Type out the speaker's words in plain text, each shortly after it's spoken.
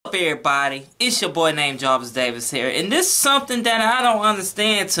Everybody, it's your boy named Jarvis Davis here, and this is something that I don't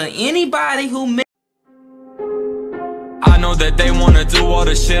understand to anybody who I know that they wanna do all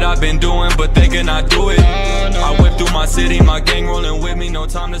the shit I've been doing, but they cannot do it. I whip through my city, my gang rolling with me, no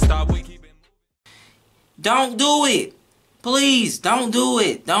time to stop, we keep it moving. Don't do it. Please, don't do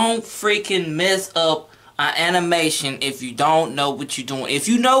it. Don't freaking mess up an animation if you don't know what you're doing. If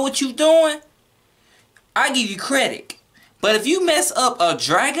you know what you're doing, I give you credit. But if you mess up a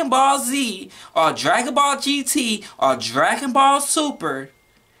Dragon Ball Z, or Dragon Ball GT, or Dragon Ball Super,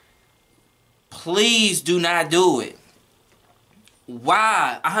 please do not do it.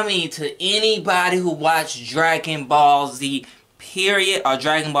 Why? I mean, to anybody who watched Dragon Ball Z, period, or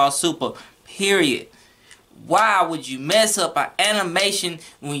Dragon Ball Super, period, why would you mess up an animation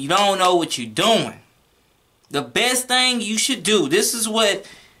when you don't know what you're doing? The best thing you should do, this is what,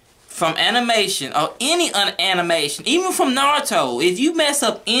 from animation, or any animation, even from Naruto, if you mess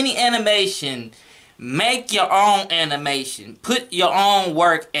up any animation, make your own animation. Put your own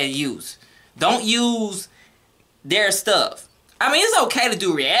work at use. Don't use their stuff. I mean, it's okay to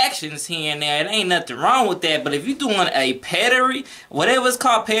do reactions here and there. There ain't nothing wrong with that. But if you're doing a parody, whatever it's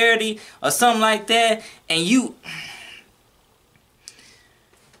called, parody, or something like that, and you...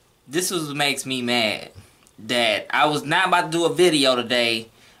 This is what makes me mad. That I was not about to do a video today,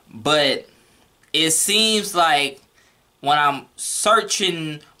 but it seems like when I'm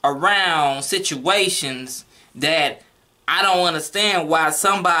searching around situations that I don't understand why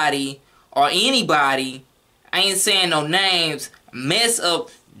somebody or anybody, I ain't saying no names, mess up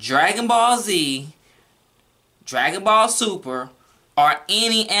Dragon Ball Z, Dragon Ball Super, or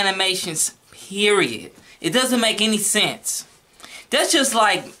any animations, period. It doesn't make any sense. That's just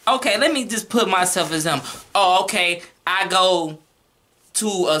like, okay, let me just put myself as them. Oh, okay, I go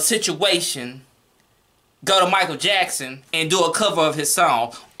to a situation, go to Michael Jackson and do a cover of his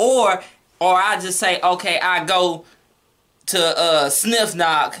song. Or I just say, okay, I go to Sniff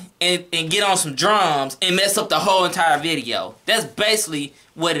Knock and get on some drums and mess up the whole entire video. That's basically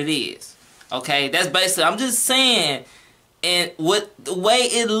what it is. Okay, that's basically, I'm just saying, and with the way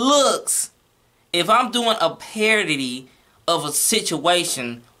it looks, if I'm doing a parody of a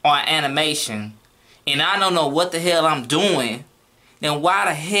situation or an animation and I don't know what the hell I'm doing, then why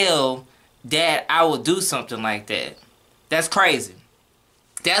the hell that I would do something like that? That's crazy.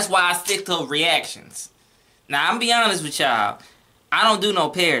 That's why I stick to reactions. Now, I'm be honest with y'all, I don't do no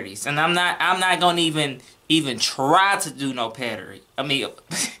parodies, and I'm not gonna even try to do no parody. I mean,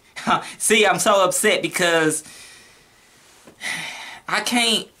 see, I'm so upset because I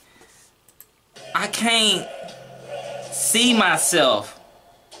can't see myself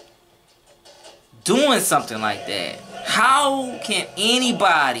doing something like that. How can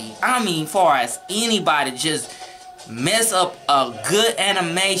anybody, I mean, far as anybody, just mess up a good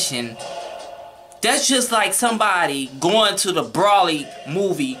animation? That's just like somebody going to the Brawley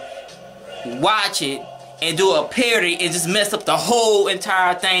movie, watch it, and do a parody and just mess up the whole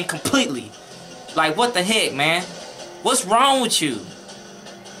entire thing completely. Like, what the heck, man? What's wrong with you?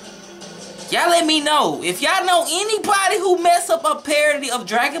 Y'all let me know. If y'all know anybody who mess up a parody of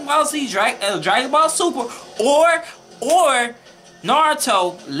Dragon Ball Z, Dragon Ball Super, or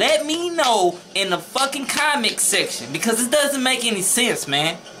Naruto, let me know in the fucking comment section. Because it doesn't make any sense,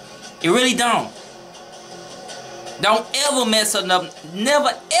 man. It really don't. Don't ever mess up no, never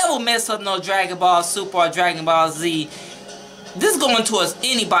ever mess up no Dragon Ball Super or Dragon Ball Z. This is going towards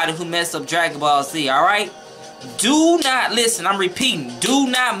anybody who messed up Dragon Ball Z, alright? Do not, listen, I'm repeating, do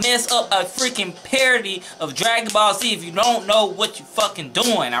not mess up a freaking parody of Dragon Ball Z if you don't know what you fucking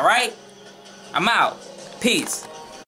doing, alright? I'm out. Peace.